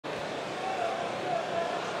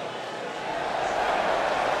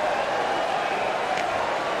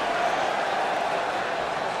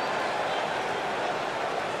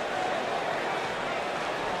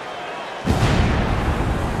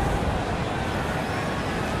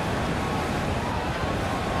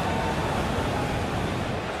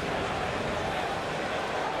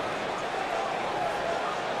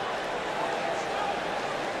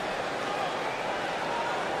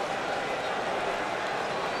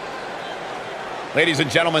Ladies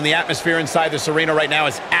and gentlemen, the atmosphere inside this arena right now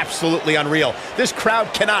is absolutely unreal. This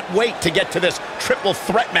crowd cannot wait to get to this triple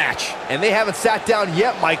threat match. And they haven't sat down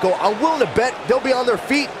yet, Michael. I'm willing to bet they'll be on their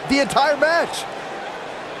feet the entire match.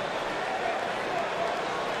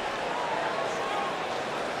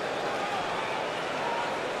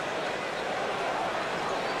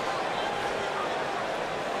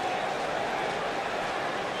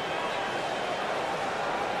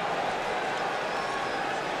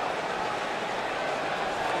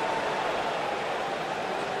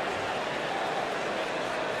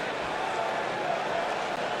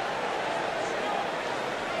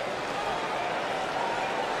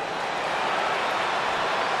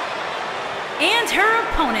 And her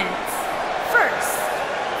opponents, first,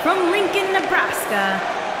 from Lincoln, Nebraska,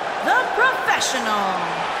 the Professional.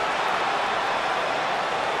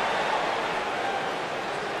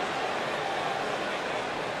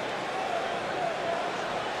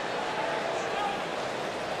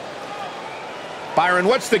 Byron,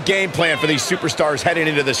 what's the game plan for these superstars heading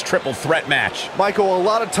into this triple threat match? Michael, a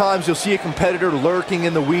lot of times you'll see a competitor lurking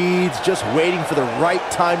in the weeds, just waiting for the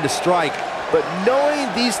right time to strike. But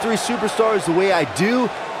knowing these three superstars the way I do,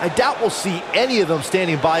 I doubt we'll see any of them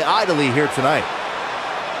standing by idly here tonight.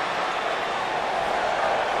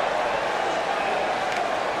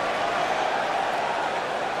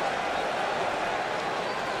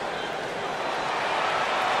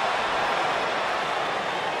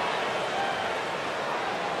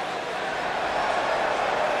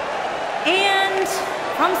 And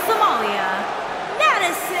from Somalia,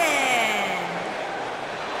 Madison.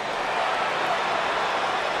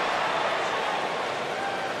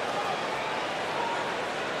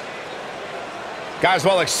 Guys,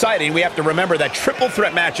 while exciting, we have to remember that triple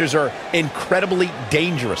threat matches are incredibly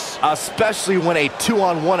dangerous. Especially when a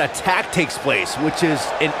two-on-one attack takes place, which is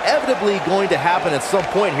inevitably going to happen at some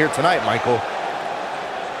point here tonight, Michael.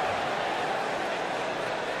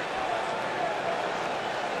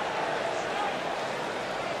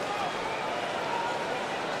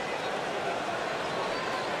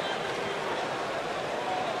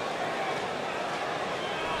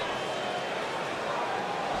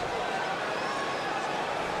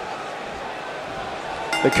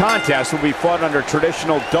 The contest will be fought under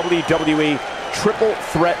traditional WWE triple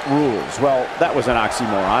threat rules. Well, that was an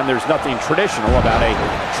oxymoron. There's nothing traditional about a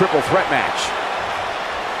triple threat match.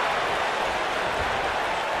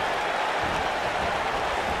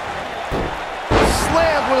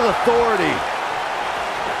 Slammed with authority.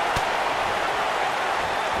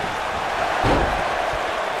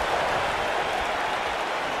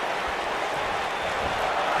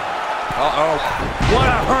 Uh-oh. What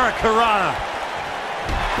a hurricanrana.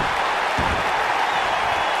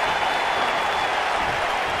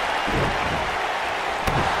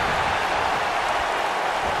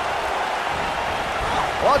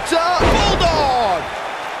 Watch out! Bulldog!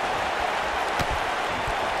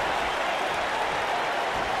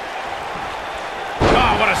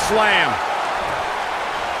 Oh, what a slam.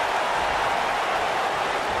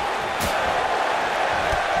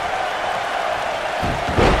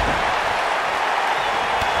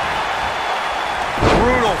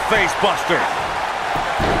 Brutal face buster.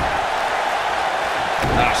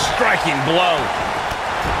 A striking blow.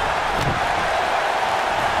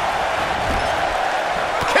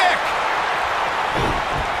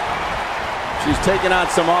 She's taking on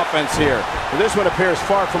some offense here. But this one appears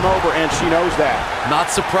far from over, and she knows that.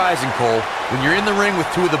 Not surprising, Cole. When you're in the ring with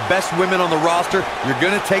two of the best women on the roster, you're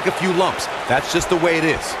going to take a few lumps. That's just the way it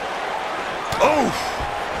is. Oof!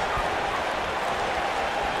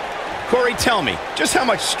 Corey, tell me, just how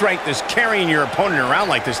much strength does carrying your opponent around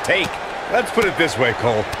like this take? Let's put it this way,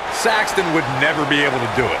 Cole. Saxton would never be able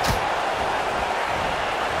to do it.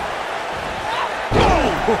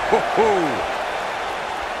 Oh!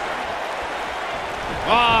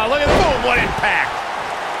 Ah, look at that. Boom, what impact.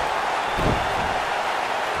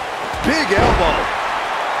 Big elbow.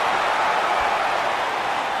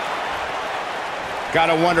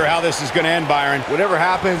 Gotta wonder how this is gonna end, Byron. Whatever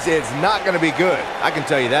happens, it's not going to be good. I can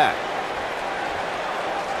tell you that.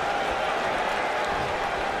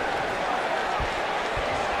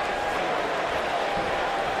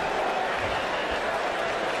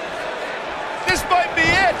 This might be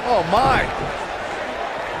it. Oh, my.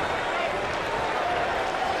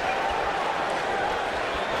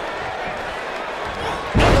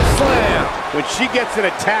 When she gets in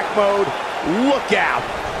attack mode, look out.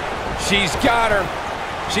 She's got her.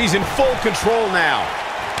 She's in full control now.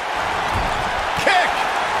 Kick!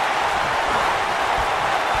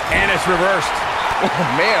 And it's reversed. Oh,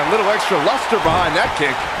 man, a little extra luster behind that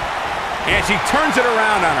kick. And she turns it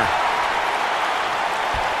around on her.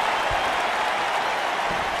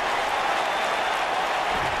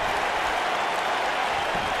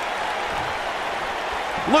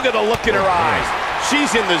 Look at the look in her eyes.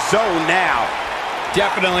 She's in the zone now.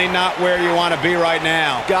 Definitely not where you want to be right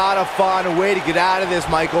now. Gotta find a way to get out of this,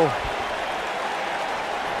 Michael.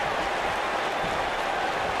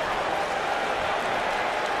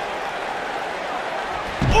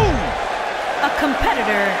 Ooh! A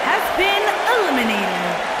competitor has been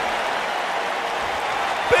eliminated.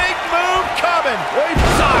 Big move coming. Wait,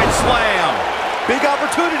 side slam. Big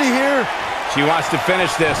opportunity here. She wants to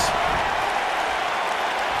finish this.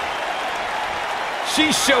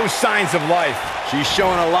 She shows signs of life. She's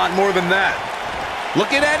showing a lot more than that.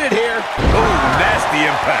 Looking at it here. Oh, nasty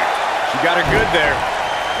impact. She got her good there.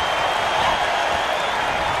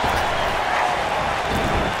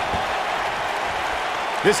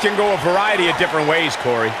 This can go a variety of different ways,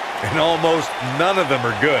 Corey. And almost none of them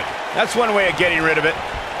are good. That's one way of getting rid of it.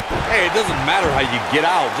 Hey, it doesn't matter how you get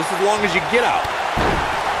out, just as long as you get out.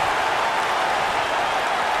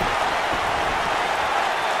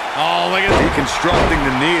 Oh, look at that. Deconstructing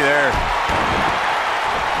the knee there.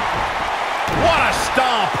 What a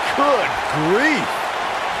stomp. Good grief.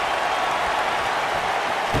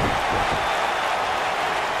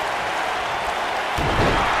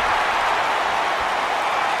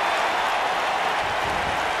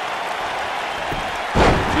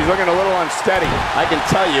 She's looking a little unsteady. I can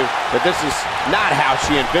tell you that this is not how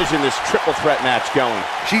she envisioned this triple threat match going.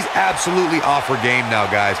 She's absolutely off her game now,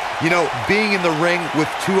 guys. You know, being in the ring with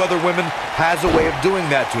two other women has a way of doing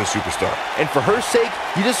that to a superstar. And for her sake,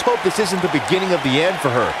 you just hope this isn't the beginning of the end for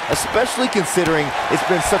her, especially considering it's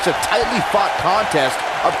been such a tightly fought contest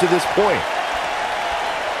up to this point.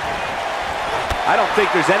 I don't think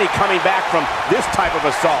there's any coming back from this type of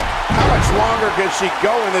assault. How much longer can she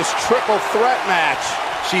go in this triple threat match?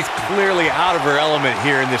 She's clearly out of her element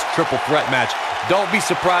here in this triple threat match. Don't be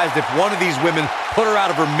surprised if one of these women put her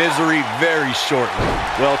out of her misery very shortly.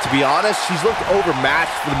 Well, to be honest, she's looked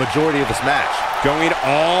overmatched for the majority of this match. Going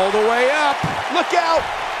all the way up. Look out!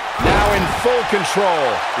 Now in full control.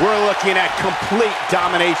 We're looking at complete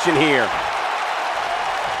domination here.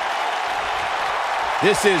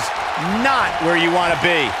 This is not where you want to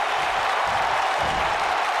be.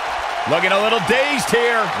 Looking a little dazed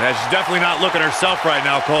here. Yeah, she's definitely not looking herself right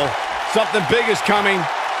now, Cole. Something big is coming.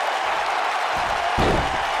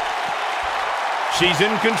 She's in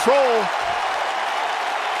control.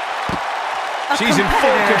 She's in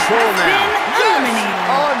full control now.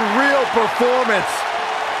 Unreal performance.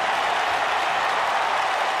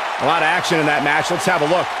 A lot of action in that match. Let's have a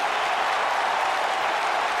look.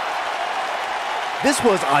 This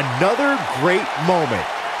was another great moment.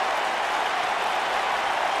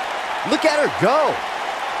 Look at her go.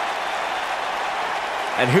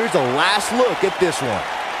 And here's a last look at this one.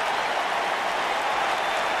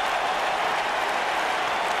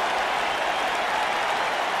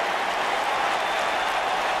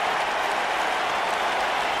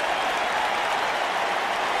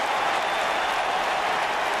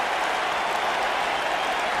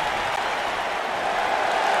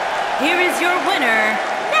 Here is your winner,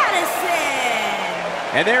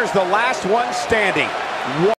 Madison. And there's the last one standing.